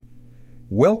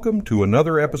Welcome to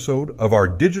another episode of our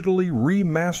digitally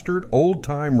remastered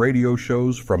old-time radio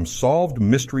shows from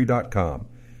SolvedMystery.com.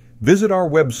 Visit our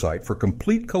website for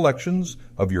complete collections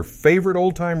of your favorite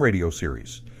old-time radio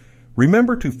series.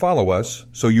 Remember to follow us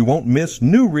so you won't miss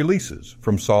new releases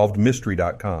from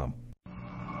SolvedMystery.com.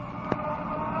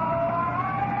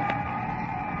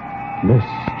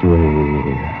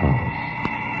 Mystery House.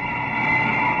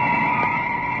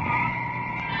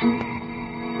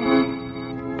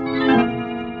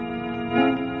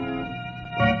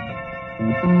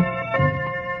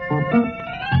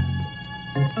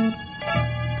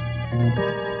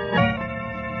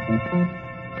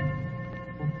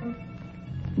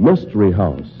 Mystery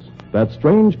House, that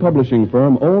strange publishing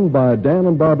firm owned by Dan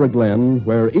and Barbara Glenn,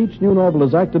 where each new novel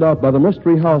is acted out by the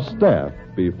Mystery House staff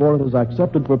before it is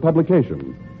accepted for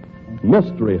publication.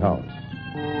 Mystery House.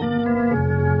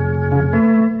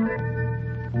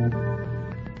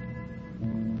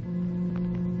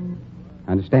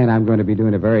 I understand I'm going to be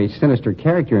doing a very sinister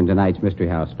character in tonight's Mystery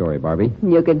House story, Barbie.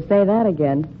 You can say that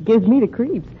again. Gives me the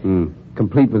creeps.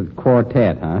 Complete with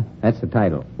Quartet, huh? That's the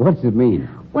title. What does it mean?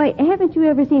 Why, haven't you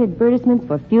ever seen advertisements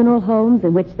for funeral homes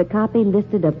in which the copy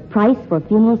listed a price for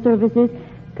funeral services,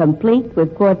 complete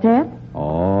with Quartet?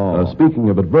 Oh. Speaking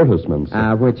of advertisements.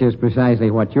 Which is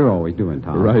precisely what you're always doing,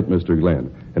 Tom. Right, Mr.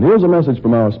 Glenn. And here's a message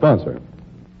from our sponsor.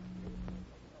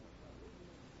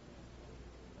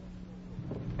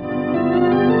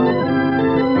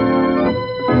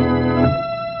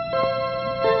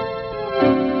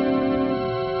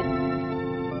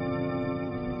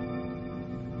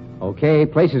 Okay,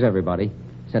 places, everybody.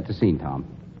 Set the scene, Tom.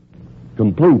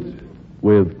 Complete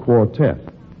with Quartet.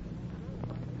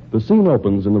 The scene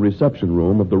opens in the reception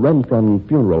room of the Renfron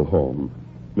Funeral Home.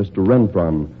 Mr.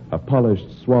 Renfron, a polished,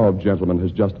 suave gentleman,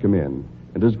 has just come in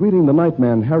and is greeting the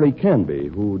nightman, Harry Canby,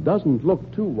 who doesn't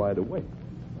look too wide awake.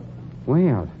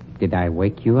 Well, did I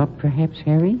wake you up, perhaps,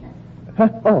 Harry?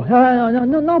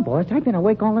 No, boss. I've been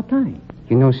awake all the time.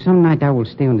 You know, some night I will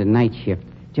stay on the night shift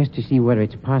just to see whether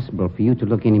it's possible for you to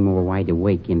look any more wide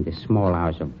awake in the small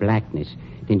hours of blackness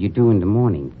than you do in the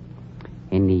morning.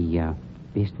 Any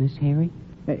business, Harry?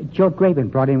 Joe Graven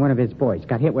brought in one of his boys.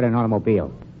 Got hit with an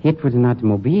automobile. Hit with an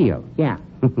automobile? Yeah.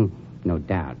 No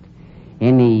doubt.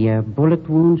 Any bullet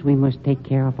wounds we must take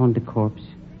care of on the corpse?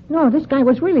 No, this guy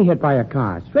was really hit by a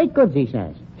car. Straight goods, he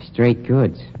says. Straight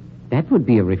goods. That would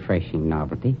be a refreshing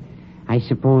novelty. I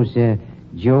suppose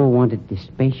Joe wanted the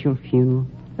special funeral?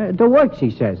 The works,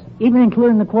 he says, even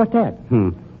including the Quartet.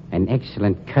 An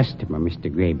excellent customer,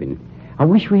 Mr. Graben. I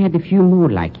wish we had a few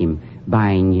more like him,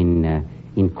 buying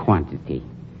in quantity.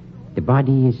 The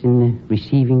body is in the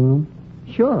receiving room?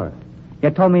 Sure. You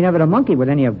told me never to monkey with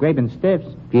any of Graben's stiffs.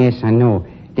 Yes, I know.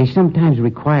 They sometimes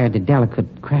require the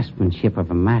delicate craftsmanship of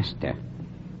a master.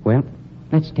 Well,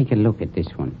 let's take a look at this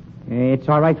one. It's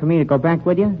all right for me to go back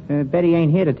with you? Betty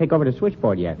ain't here to take over the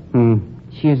switchboard yet.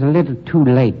 She is a little too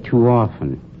late too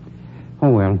often. Oh,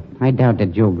 well, I doubt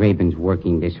that Joe Graben's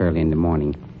working this early in the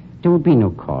morning. There will be no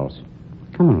calls.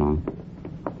 Come along.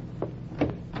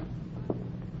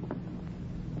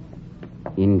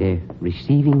 In the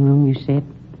receiving room, you said?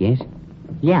 Yes?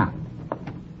 Yeah.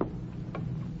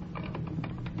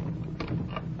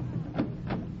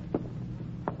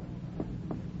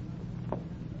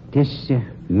 This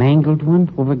mangled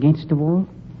one over against the wall?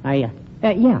 Yeah,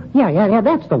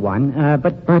 that's the one.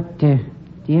 But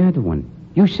the other one.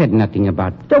 You said nothing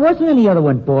about... There wasn't any other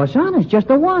one, boss. Honest, just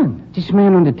the one. This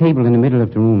man on the table in the middle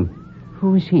of the room.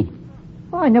 Who is he?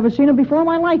 Oh, I never seen him before in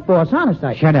my life, boss. Honest,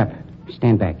 Shut up.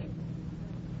 Stand back.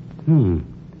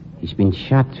 He's been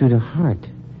shot through the heart.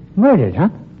 Murdered, huh?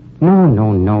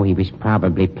 No. He was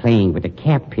probably playing with a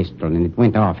cap pistol and it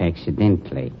went off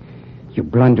accidentally. You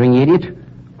blundering idiot.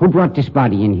 Who brought this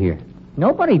body in here?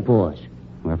 Nobody, boss.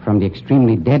 Well, from the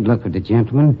extremely dead look of the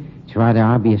gentleman, it's rather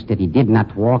obvious that he did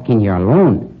not walk in here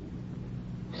alone.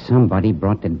 Somebody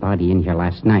brought that body in here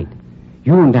last night.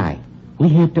 You and I. We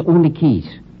have to own the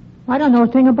keys. I don't know a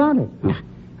thing about it.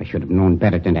 I should have known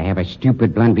better than to have a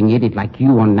stupid, blundering idiot like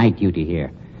you on night duty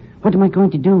here. What am I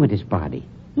going to do with this body?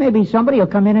 Maybe somebody will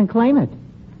come in and claim it.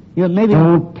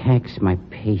 Don't tax my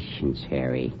patience,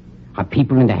 Harry. Are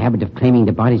people in the habit of claiming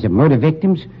the bodies of murder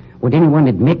victims? Would anyone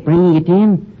admit bringing it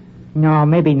in? No,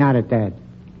 maybe not at that.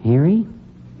 Harry,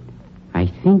 I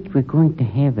think we're going to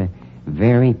have a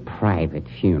very private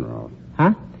funeral.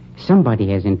 Huh? Somebody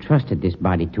has entrusted this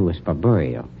body to us for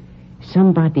burial.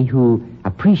 Somebody who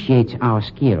appreciates our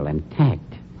skill and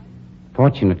tact.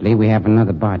 Fortunately, we have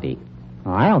another body.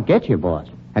 Oh, I don't get you, boss.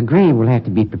 A grave will have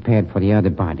to be prepared for the other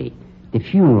body. The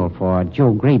funeral for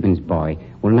Joe Graben's boy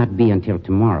will not be until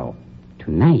tomorrow.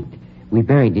 Tonight, We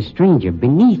buried the stranger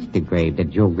beneath the grave that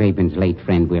Joe Graben's late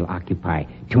friend will occupy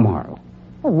tomorrow.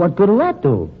 Oh, what good will that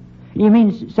do? You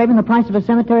mean saving the price of a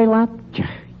cemetery lot?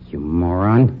 You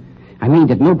moron. I mean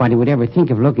that nobody would ever think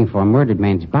of looking for a murdered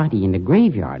man's body in the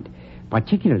graveyard,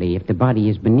 particularly if the body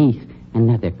is beneath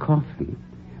another coffin.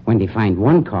 When they find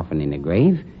one coffin in the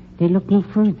grave, they look no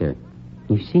further.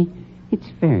 You see, it's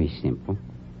very simple.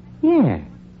 Yeah.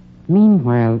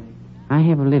 Meanwhile, I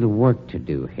have a little work to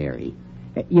do, Harry.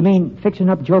 You mean fixing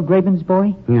up Joe Graben's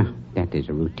boy? No, that is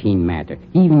a routine matter.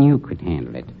 Even you could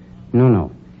handle it.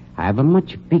 No. I have a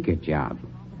much bigger job.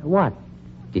 What?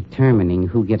 Determining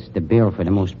who gets the bill for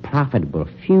the most profitable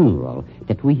funeral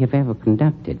that we have ever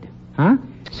conducted. Huh?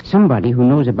 Somebody who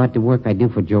knows about the work I do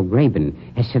for Joe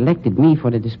Graben has selected me for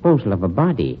the disposal of a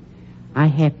body. I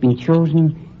have been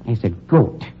chosen as a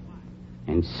goat.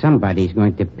 And somebody's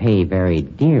going to pay very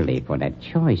dearly for that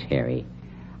choice, Harry.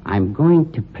 I'm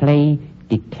going to play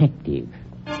detective.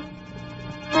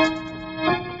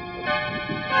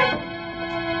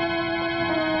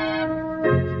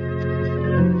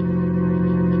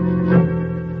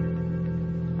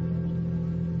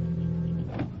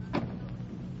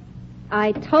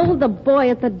 I told the boy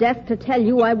at the desk to tell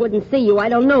you I wouldn't see you. I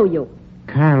don't know you.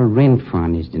 Carl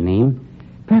Renfron is the name.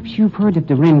 Perhaps you've heard of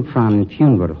the Renfron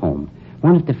Funeral Home,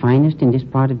 one of the finest in this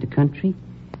part of the country.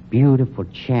 Beautiful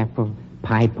chapel,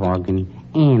 pipe organ,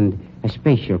 and a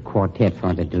special quartet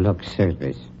for the deluxe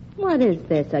service. What is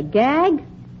this, a gag?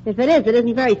 If it is, it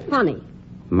isn't very funny.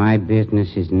 My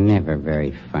business is never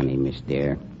very funny, Miss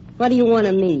Dare. What do you want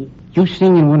of me? You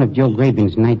sing in one of Joe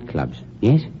Graben's nightclubs,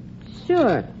 yes?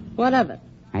 Sure. What of it?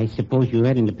 I suppose you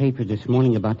read in the paper this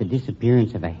morning about the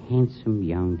disappearance of a handsome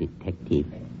young detective.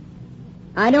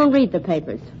 I don't read the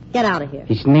papers. Get out of here.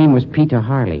 His name was Peter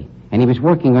Harley, and he was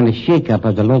working on a shake-up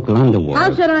of the local underworld.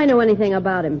 How should I know anything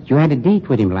about him? You had a date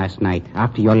with him last night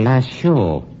after your last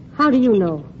show. How do you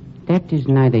know? That is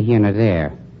neither here nor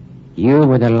there. You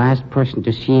were the last person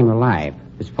to see him alive,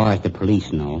 as far as the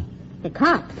police know. The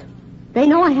cops? They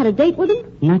know I had a date with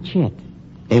him? Not yet.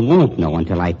 They won't know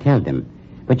until I tell them.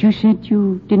 But you said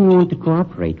you didn't want to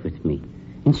cooperate with me.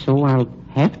 And so I'll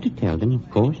have to tell them, of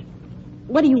course.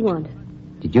 What do you want?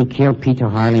 Did you kill Peter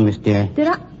Harley, Miss Dare? Did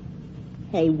I?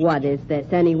 Hey, what is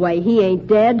this anyway? He ain't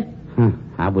dead.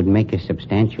 I would make a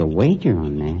substantial wager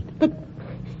on that. But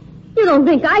you don't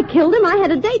think I killed him? I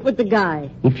had a date with the guy.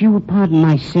 If you will pardon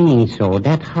my saying so,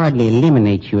 that hardly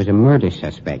eliminates you as a murder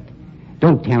suspect.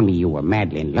 Don't tell me you were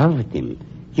madly in love with him.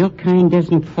 Your kind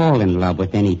doesn't fall in love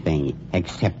with anything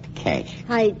except cash.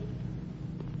 I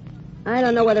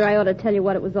don't know whether I ought to tell you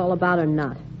what it was all about or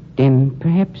not. Then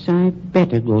perhaps I'd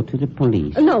better go to the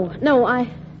police. No,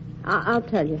 I'll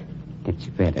tell you. That's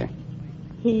better.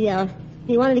 He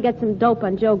wanted to get some dope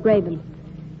on Joe Graben.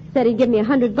 Said he'd give me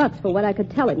 $100 for what I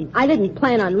could tell him. I didn't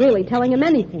plan on really telling him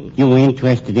anything. You were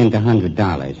interested in the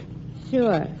 $100?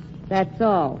 Sure, that's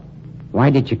all. Why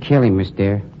did you kill him, Miss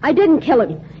Dare? I didn't kill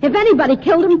him. If anybody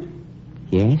killed him...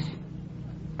 Yes?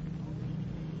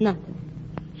 Nothing.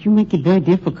 You make it very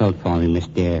difficult for me, Miss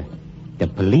Dare. The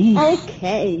police...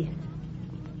 Okay.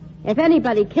 If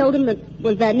anybody killed him, it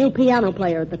was that new piano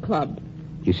player at the club.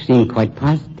 You seem quite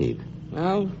positive.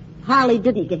 Well, Harley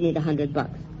didn't give me the $100.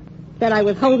 Said I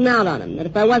was holding out on him, that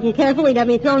if I wasn't careful, he'd have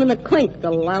me thrown in the clink, the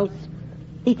louse.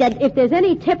 He said, if there's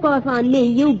any tip-off on me,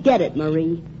 you get it,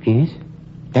 Marie. Yes?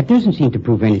 That doesn't seem to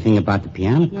prove anything about the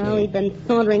piano player. No, he'd been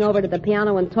sauntering over to the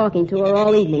piano and talking to her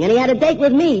all evening. And he had a date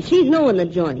with me. She's new in the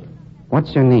joint.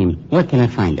 What's her name? Where can I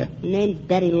find her? Her name's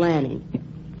Betty Lanning.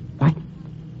 What?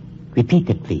 Repeat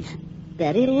that, please.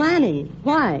 Betty Lanning.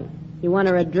 Why? You want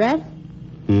her address?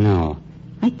 No.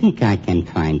 I think I can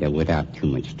find her without too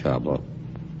much trouble.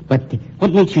 But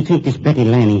what makes you think this Betty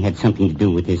Lanning had something to do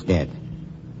with his death?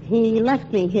 He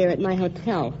left me here at my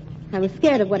hotel. I was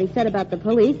scared of what he said about the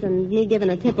police and me giving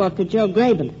a tip-off to Joe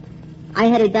Graben. I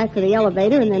headed back for the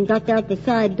elevator and then ducked out the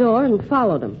side door and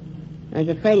followed him. I was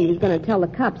afraid he was going to tell the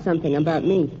cops something about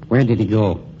me. Where did he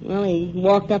go? Well, he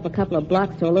walked up a couple of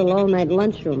blocks to a little all-night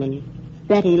lunchroom, and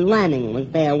Betty Lanning was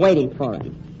there waiting for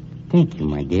him. Thank you,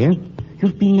 my dear.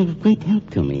 You've been of great help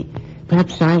to me.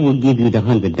 Perhaps I will give you the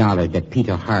 $100 that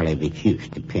Peter Harley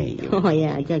refused to pay you. Oh,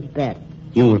 yeah, I just bet.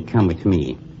 You will come with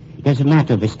me. There's a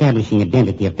matter of establishing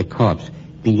identity of the corpse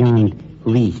beyond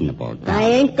reasonable doubt. I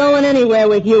ain't going anywhere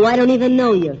with you. I don't even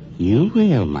know you. You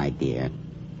will, my dear.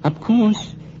 Of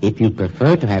course, if you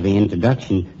prefer to have an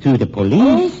introduction through the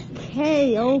police.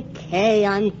 Okay,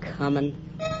 I'm coming.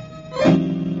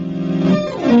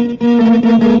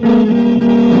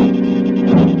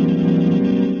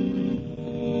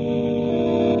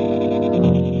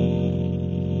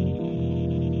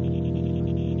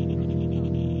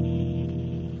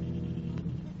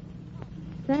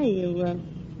 say, you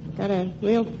got a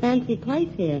real fancy place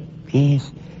here.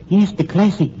 Yes, the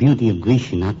classic beauty of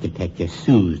Grecian architecture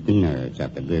soothes the nerves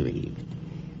of the bereaved.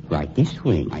 Right this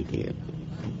way, my dear.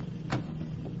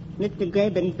 Mr.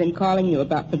 Graben's been calling you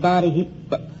about the body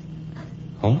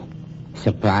Oh?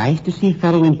 Surprised to see a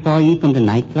fellow employee from the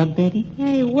nightclub, Betty?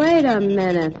 Hey, wait a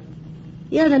minute.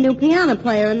 You're the new piano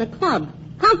player in the club.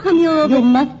 How come you're over... You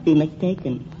must be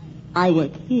mistaken. I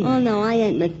work here. Oh, no, I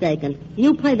ain't mistaken.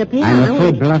 You play the piano. I'm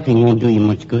afraid bluffing won't do you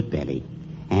much good, Betty.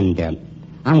 And,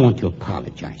 I want to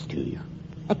apologize to you.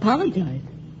 Apologize?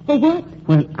 For what?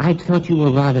 Well, I thought you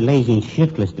were rather lazy and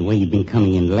shiftless the way you've been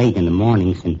coming in late in the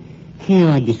mornings, and here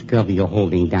I discover you're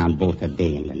holding down both a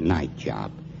day and a night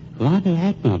job. Rather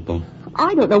admirable.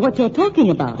 I don't know what you're talking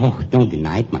about. Oh, don't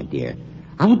deny it, my dear.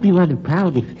 I would be rather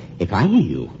proud if I were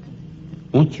you.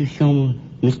 Won't you show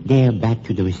Miss Dare back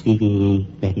to the receiving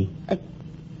room, Betty?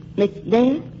 Miss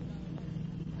Dare?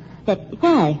 But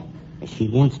why? She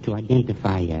wants to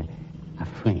identify a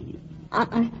friend.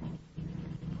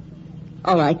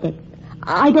 All right, but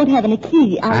I don't have any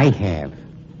key. I have.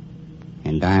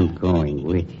 And I'm going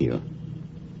with you.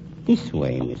 This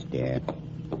way, Miss Dare.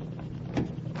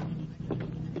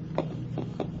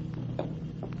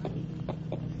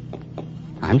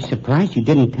 I'm surprised you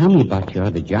didn't tell me about your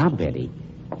other job, Betty.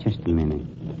 Just a minute.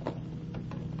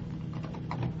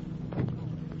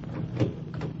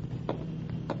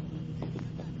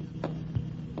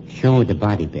 Show her the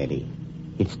body, Betty.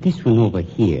 It's this one over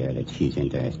here that she's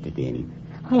interested in.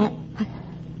 All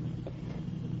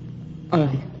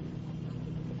right.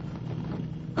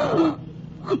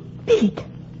 Pete!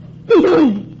 Pete,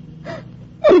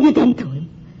 what have you done to him?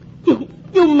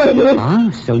 You murderer!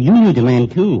 Ah, so you knew the man,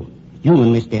 too. You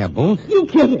and Miss Dare both. You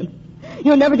killed him.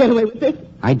 You'll never get away with this.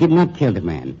 I did not kill the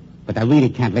man, but I really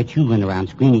can't let you run around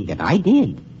screaming that I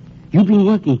did. You've been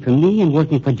working for me and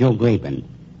working for Joe Graben.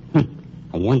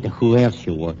 I wonder who else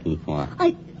you're working for.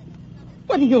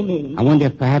 What do you mean? I wonder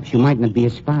if perhaps you might not be a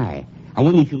spy. I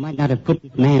wonder if you might not have put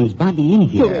this man's body in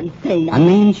here. You're insane. A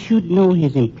man should know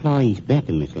his employees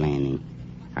better, Miss Lanning.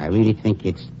 I really think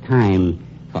it's time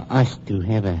for us to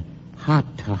have a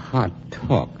heart-to-heart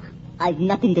talk. I've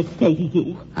nothing to say to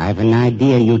you. I have an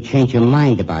idea you'll change your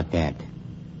mind about that.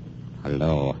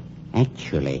 Hello.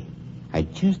 Actually,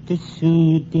 I'd just as soon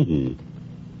you didn't.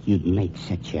 You'd make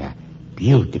such a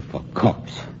beautiful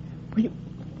corpse. You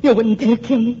wouldn't dare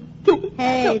kill me.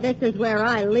 Hey, this is where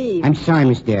I leave. I'm sorry,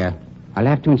 Miss Dare. I'll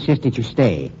have to insist that you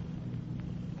stay.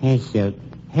 Has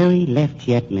Harry left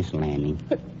yet, Miss Lanning?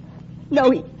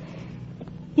 No,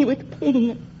 he was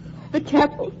cleaning the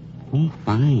chapel. Oh,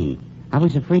 fine. I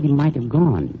was afraid he might have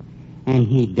gone. And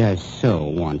he does so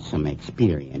want some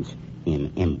experience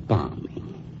in embalming.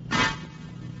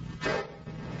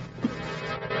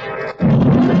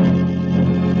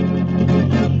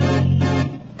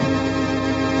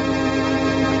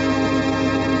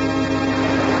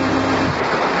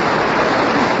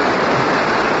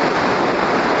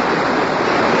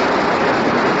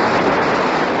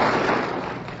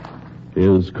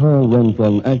 Is Carl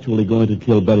Renfron actually going to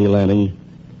kill Betty Lanning?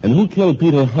 And who killed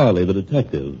Peter Harley, the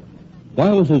detective? Why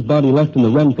was his body left in the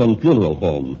Renfron funeral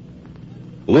home?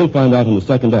 We'll find out in the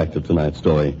second act of tonight's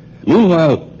story.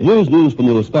 Meanwhile, here's news from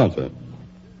your sponsor.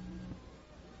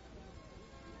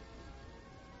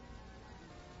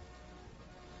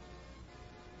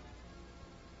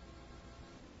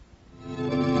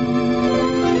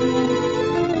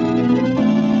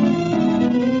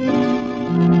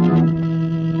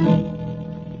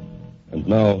 And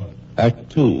now, Act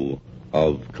 2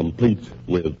 of Complete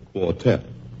with Quartet.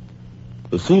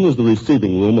 The scene is the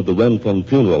receiving room of the Renfron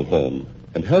funeral home,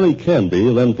 and Harry Canby,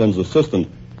 Renfron's assistant,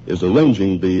 is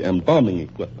arranging the embalming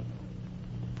equipment.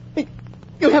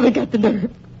 You haven't got the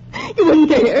nerve. You wouldn't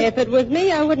dare. If it was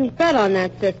me, I wouldn't bet on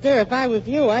that, sister. If I was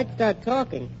you, I'd start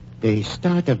talking. The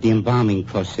start of the embalming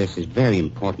process is very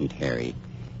important, Harry.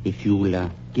 If you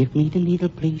will give me the needle,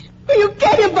 please. You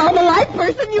can't embalm a live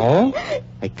person. Oh?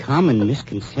 A common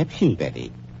misconception,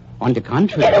 Betty. On the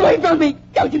contrary... Get away from me.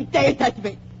 Don't you dare touch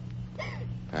me.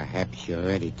 Perhaps you're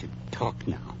ready to talk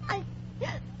now.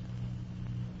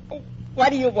 What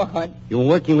do you want? You're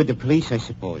working with the police, I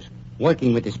suppose.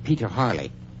 Working with this Peter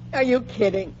Harley. Are you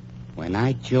kidding? When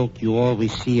I joke, you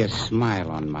always see a smile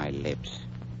on my lips.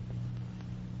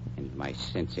 And my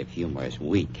sense of humor is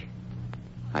weak.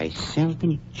 I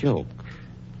seldom joke.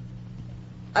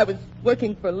 I was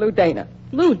working for Lou Dana.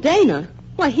 Lou Dana?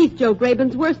 Why, he's Joe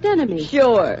Graben's worst enemy.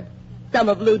 Sure. Some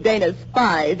of Lou Dana's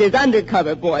spies, his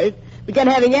undercover boys, began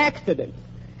having accidents.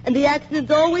 And the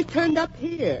accidents always turned up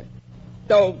here.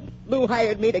 So Lou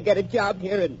hired me to get a job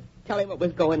here and tell him what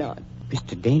was going on.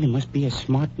 Mr. Dana must be a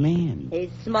smart man. He's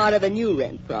smarter than you,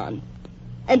 Renfron.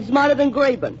 And smarter than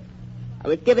Graben. I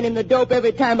was giving him the dope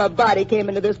every time a body came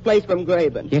into this place from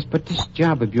Graben. Yes, but this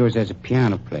job of yours as a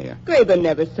piano player. Graben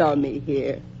never saw me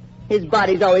here. His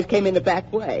bodies always came in the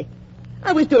back way.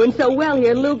 I was doing so well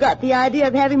here, Lou got the idea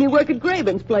of having me work at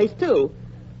Graben's place, too.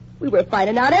 We were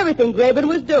finding out everything Graben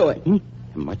was doing.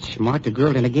 A much smarter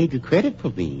girl than I gave you credit for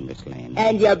being, Miss Landing.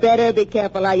 And you better be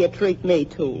careful how you treat me,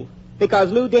 too.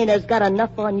 Because Lou Dana's got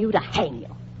enough on you to hang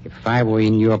you. If I were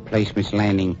in your place, Miss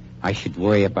Landing, I should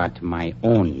worry about my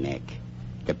own neck.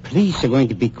 The police are going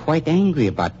to be quite angry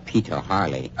about Peter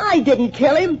Harley. I didn't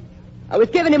kill him. I was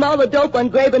giving him all the dope on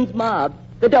Graben's mob.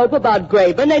 The dope about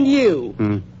Graben and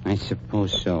you. I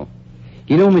suppose so.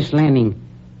 You know, Miss Landing,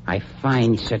 I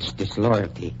find such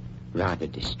disloyalty rather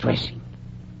distressing.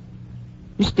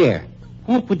 Miss Dare,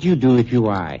 what would you do if you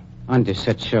were I, under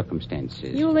such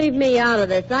circumstances? You leave me out of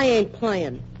this. I ain't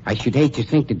playing. I should hate to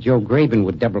think that Joe Graben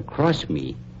would double-cross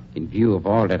me in view of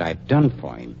all that I've done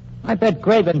for him. I bet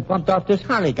Graben bumped off this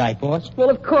Harley guy, boss. Well,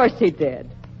 of course he did.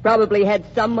 Probably had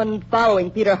someone following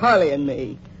Peter Harley and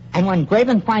me. And when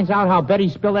Graben finds out how Betty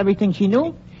spilled everything she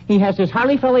knew, he has this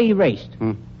Harley fella erased.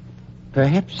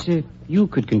 Perhaps you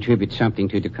could contribute something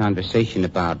to the conversation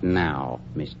about now,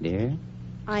 Miss Dare.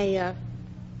 I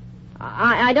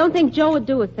don't think Joe would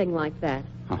do a thing like that.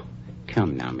 Oh,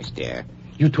 come now, Miss Dare.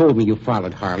 You told me you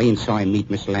followed Harley and saw him meet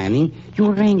Miss Lanning. You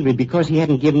were angry because he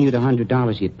hadn't given you the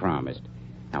 $100 he had promised.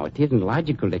 Now, it isn't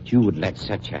logical that you would let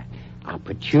such an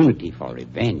opportunity for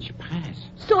revenge pass.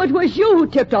 So it was you who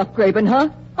tipped off Graben, huh?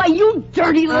 Why, you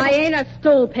dirty little... I ain't a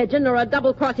stool pigeon or a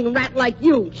double-crossing rat like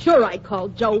you. Sure, I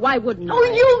called Joe. Why wouldn't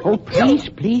I? Oh,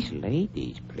 please,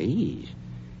 ladies, please.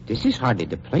 This is hardly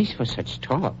the place for such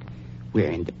talk. We're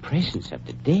in the presence of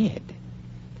the dead.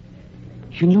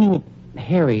 You know,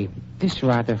 Harry, this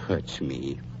rather hurts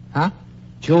me. Huh?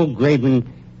 Joe Graben,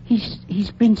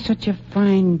 he's been such a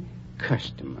fine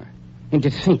customer. And to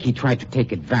think he tried to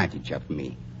take advantage of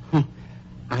me.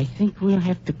 I think we'll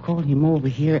have to call him over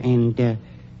here and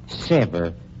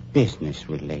sever business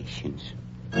relations.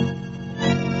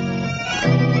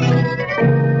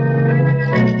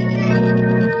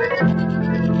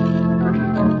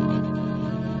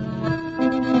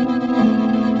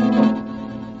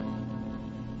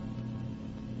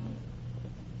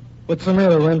 What's the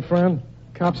matter, Renfron?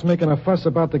 Cops making a fuss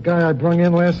about the guy I brung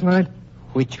in last night?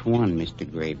 Which one, Mr.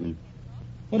 Graben?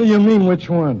 What do you mean, which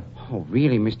one? Oh,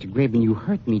 really, Mr. Graben, you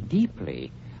hurt me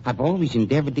deeply. I've always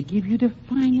endeavored to give you the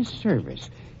finest service.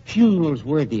 Funerals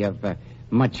worthy of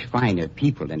much finer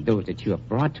people than those that you have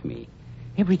brought me.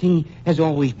 Everything has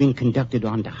always been conducted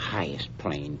on the highest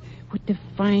plane, with the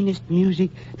finest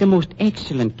music, the most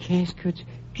excellent caskets,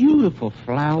 beautiful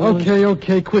flowers.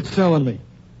 Okay, quit selling me.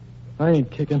 I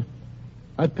ain't kicking.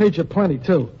 I paid you plenty,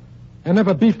 too. And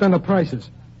never beefed on the prices.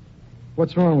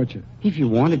 What's wrong with you? If you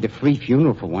wanted a free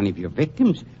funeral for one of your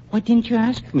victims, why didn't you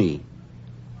ask me?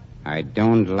 I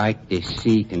don't like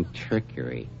deceit and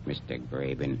trickery, Mr.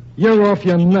 Graben. You're off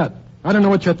your nut. I don't know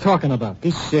what you're talking about.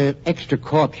 This extra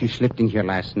corpse you slipped in here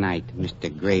last night,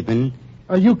 Mr. Graben.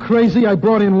 Are you crazy? I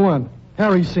brought in one.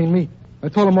 Harry's seen me. I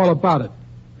told him all about it.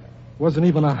 Wasn't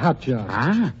even a hot job.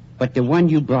 Ah, but the one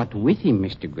you brought with him,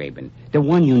 Mr. Graben. The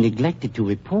one you neglected to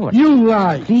report. You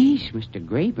lie. Please, Mr.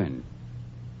 Graben.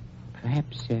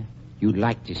 Perhaps you'd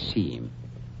like to see him.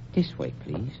 This way,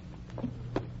 please.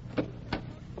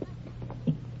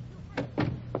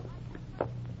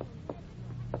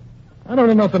 I don't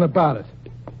know nothing about it.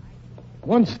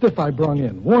 One stiff I brung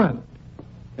in. One.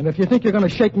 And if you think you're going to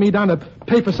shake me down to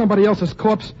pay for somebody else's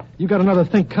corpse, you got another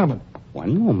thing coming.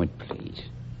 One moment, please.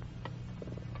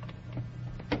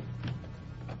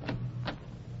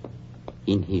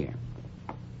 In here.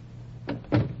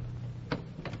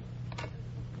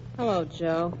 Hello,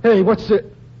 Joe. Hey, what's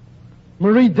it?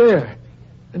 Marie Dare.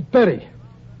 And Betty.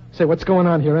 Say, what's going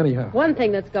on here anyhow? One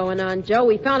thing that's going on, Joe,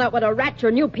 we found out what a rat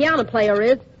your new piano player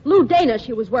is. Lou Dana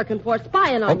she was working for,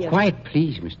 spying on you. Quiet,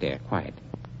 please, Miss Dare, quiet.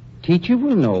 Teacher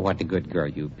will know what a good girl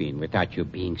you've been without you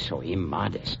being so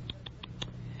immodest.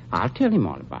 I'll tell him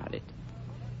all about it.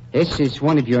 This is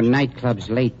one of your nightclub's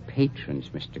late patrons,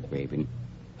 Mr. Graben.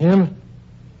 Him?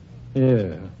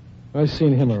 Yeah, I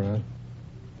seen him around.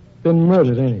 Been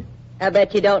murdered, ain't he? I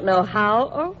bet you don't know how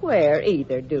or where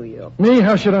either, do you? Me?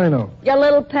 How should I know? Your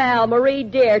little pal, Marie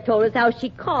Dare, told us how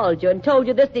she called you and told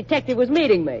you this detective was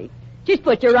meeting me. She's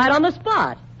put you right on the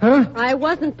spot. Huh? I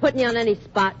wasn't putting you on any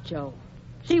spot, Joe.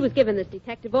 She was giving this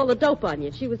detective all the dope on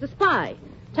you. She was a spy.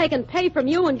 Taking pay from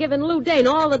you and giving Lou Dane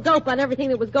all the dope on everything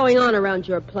that was going on around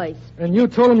your place. And you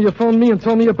told him you phoned me and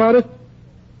told me about it?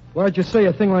 Why'd you say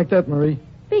a thing like that, Marie?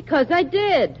 Because I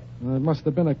did. There must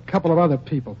have been a couple of other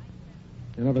people.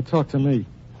 They never talked to me.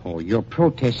 Oh, your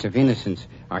protests of innocence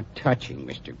are touching,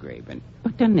 Mr. Graben,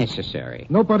 but unnecessary.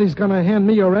 Nobody's going to hand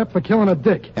me a rap for killing a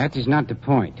dick. That is not the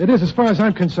point. It is as far as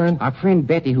I'm concerned. Our friend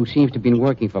Betty, who seems to have been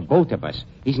working for both of us,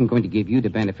 isn't going to give you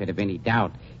the benefit of any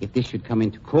doubt if this should come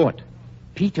into court.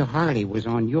 Peter Harley was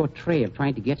on your trail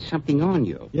trying to get something on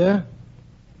you. Yeah?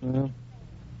 Well,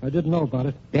 I didn't know about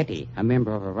it. Betty, a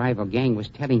member of a rival gang, was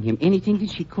telling him anything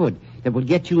that she could that would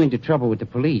get you into trouble with the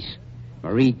police.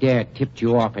 Marie Dare tipped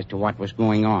you off as to what was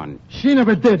going on. She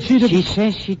never did. She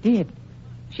says she did.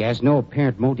 She has no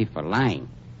apparent motive for lying.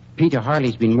 Peter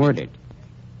Harley's been murdered.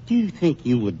 Do you think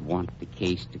you would want the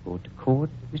case to go to court,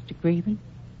 Mr. Graven?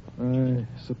 I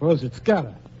suppose it's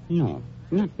gotta. No,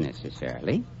 not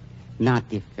necessarily. Not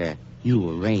if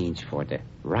you arrange for the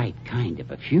right kind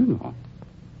of a funeral.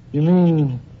 You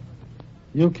mean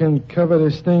you can cover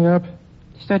this thing up?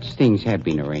 Such things have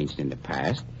been arranged in the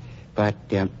past, but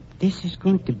this is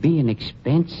going to be an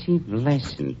expensive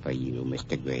lesson for you,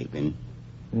 Mr. Graven.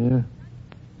 Yeah?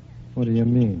 What do you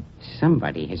mean?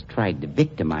 Somebody has tried to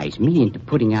victimize me into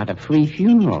putting out a free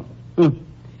funeral.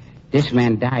 This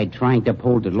man died trying to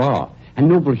uphold the law. A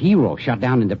noble hero shot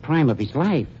down in the prime of his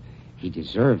life. He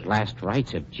deserves last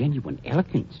rites of genuine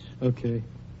elegance. Okay.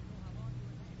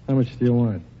 How much do you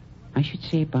want? I should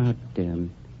say about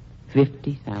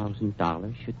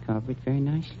 $50,000 should cover it very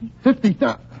nicely.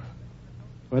 $50,000?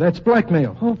 Well, that's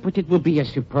blackmail. Oh, but it will be a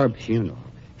superb funeral.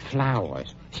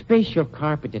 Flowers, special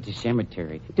carpet at the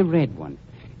cemetery, the red one,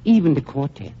 even the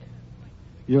quartet.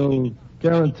 You'll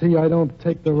guarantee I don't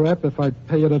take the rap if I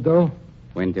pay you the dough?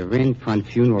 When the Renfront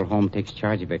Funeral Home takes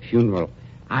charge of a funeral,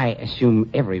 I assume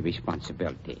every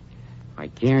responsibility. I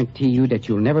guarantee you that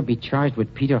you'll never be charged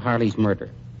with Peter Harley's murder.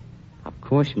 Of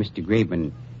course, Mr.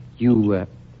 Graben, you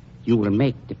will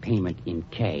make the payment in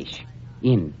cash,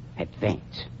 in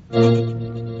advance.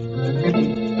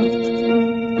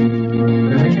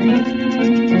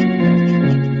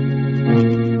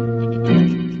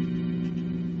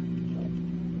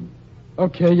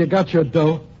 Okay, you got your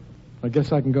dough. I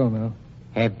guess I can go now.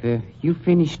 Have you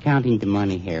finished counting the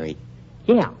money, Harry?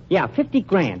 Yeah, 50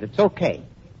 grand. It's okay.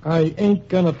 I ain't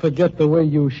gonna forget the way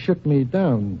you shook me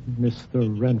down, Mr.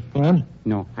 Renfron.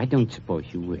 No, I don't suppose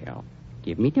you will.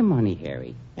 Give me the money,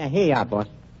 Harry. Here you are, boss.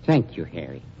 Thank you,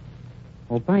 Harry.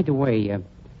 Oh, by the way,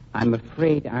 I'm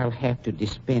afraid I'll have to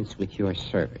dispense with your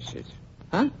services.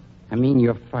 Huh? I mean,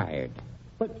 you're fired.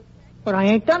 But I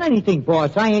ain't done anything,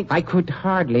 boss. I could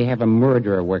hardly have a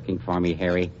murderer working for me,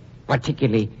 Harry.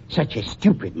 Particularly such a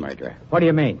stupid murderer. What do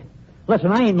you mean?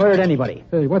 Listen, I ain't murdered anybody.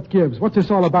 Hey, what gives? What's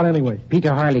this all about anyway?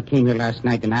 Peter Harley came here last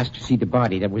night and asked to see the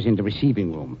body that was in the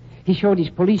receiving room. He showed his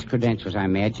police credentials, I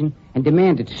imagine, and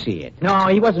demanded to see it. No,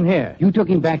 he wasn't here. You took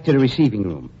him back to the receiving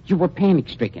room. You were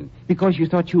panic-stricken because you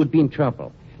thought you would be in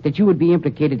trouble, that you would be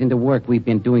implicated in the work we've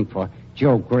been doing for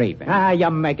Joe Graben. You're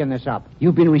making this up.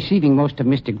 You've been receiving most of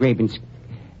Mr. Graben's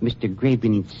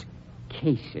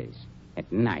cases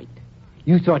at night.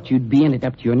 You thought you'd be in it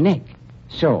up to your neck.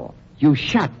 So, you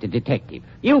shot the detective.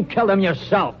 You killed him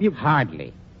yourself.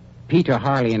 Hardly. Peter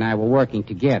Harley and I were working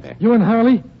together. You and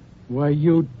Harley? Why,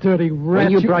 you dirty rat.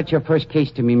 When you brought your first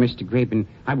case to me, Mr. Graben,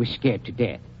 I was scared to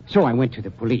death. So I went to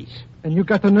the police. And you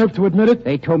got the nerve to admit it?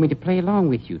 They told me to play along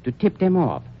with you, to tip them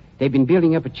off. They've been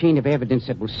building up a chain of evidence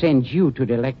that will send you to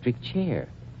the electric chair.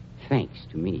 Thanks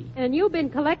to me. And you've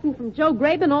been collecting from Joe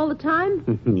Graben all the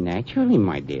time? Naturally,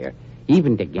 my dear.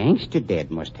 Even the gangster dead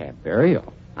must have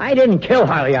burial. I didn't kill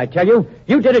Harley, I tell you.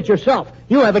 You did it yourself.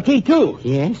 You have a key, too.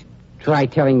 Yes? Try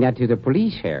telling that to the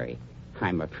police, Harry.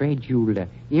 I'm afraid you'll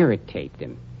irritate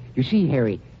them. You see,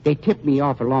 Harry, they tipped me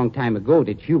off a long time ago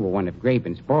that you were one of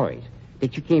Graben's boys.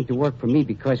 That you came to work for me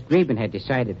because Graben had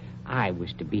decided I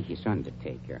was to be his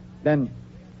undertaker. Then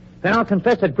I'll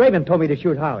confess that Graben told me to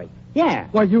shoot Harley. Yeah.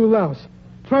 Why, you louse.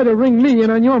 Try to ring me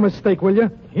in on your mistake, will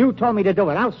you? You told me to do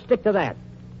it. I'll stick to that.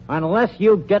 Unless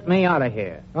you get me out of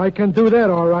here. I can do that,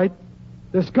 all right.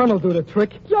 This gun'll do the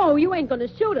trick. Joe, you ain't gonna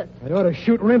shoot us. I ought to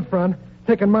shoot Renfron,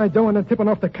 taking my dough and then tipping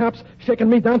off the cops, shaking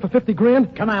me down for 50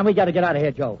 grand. Come on, we gotta get out of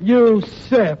here, Joe. You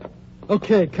sap.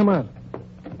 Okay, come on.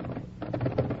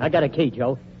 I got a key,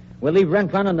 Joe. We'll leave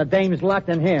Renfron and the dames locked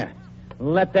in here.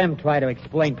 Let them try to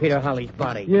explain Peter Harley's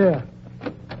body. Yeah.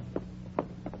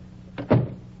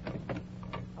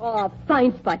 Oh,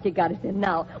 fine spot you got us in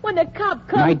now. When the cop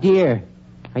comes... My dear,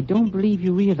 I don't believe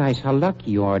you realize how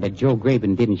lucky you are that Joe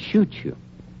Graben didn't shoot you.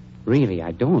 Really,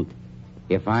 I don't.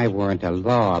 If I weren't a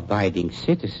law-abiding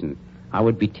citizen, I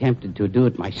would be tempted to do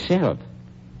it myself.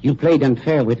 You played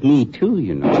unfair with me, too,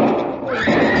 you know.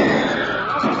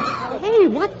 Hey,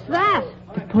 what's that?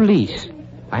 The police.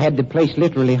 I had the place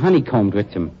literally honeycombed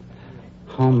with them.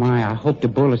 Oh, my, I hope the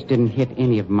bullets didn't hit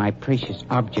any of my precious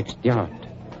objects dirt.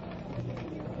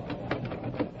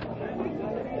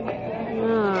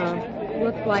 Oh,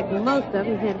 looks like most of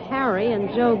them hit Harry and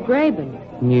Joe Graben.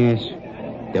 Yes,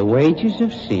 the wages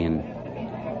of sin.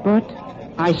 But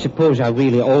I suppose I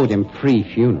really owe them 3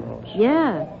 funerals.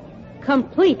 Yeah,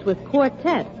 complete with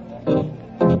Quartet.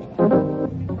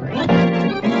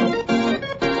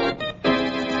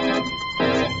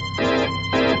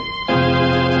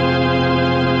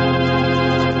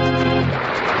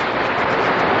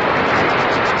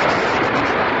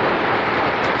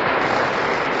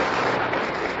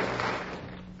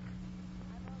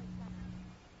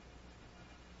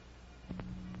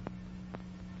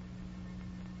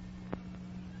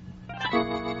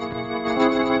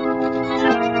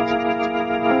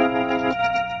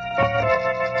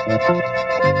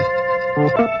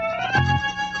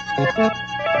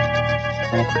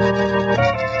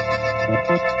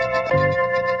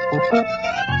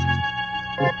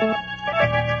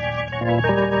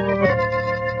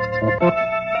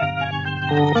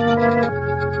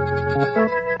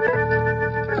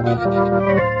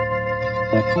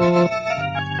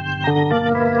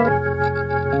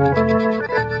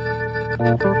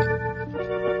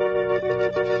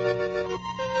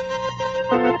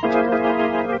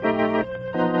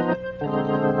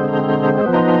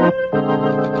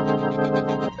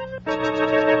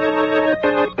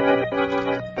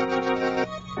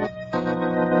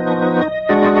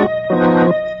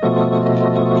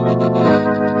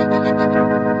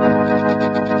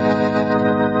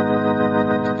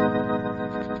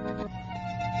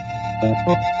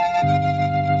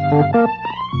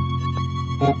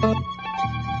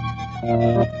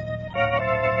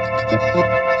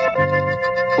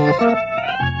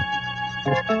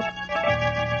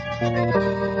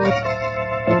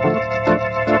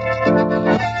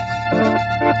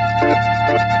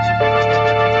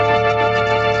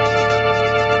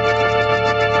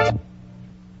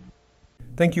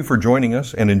 Thank you for joining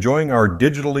us and enjoying our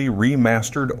digitally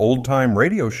remastered old-time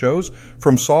radio shows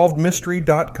from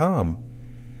SolvedMystery.com.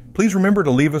 Please remember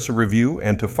to leave us a review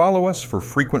and to follow us for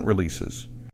frequent releases.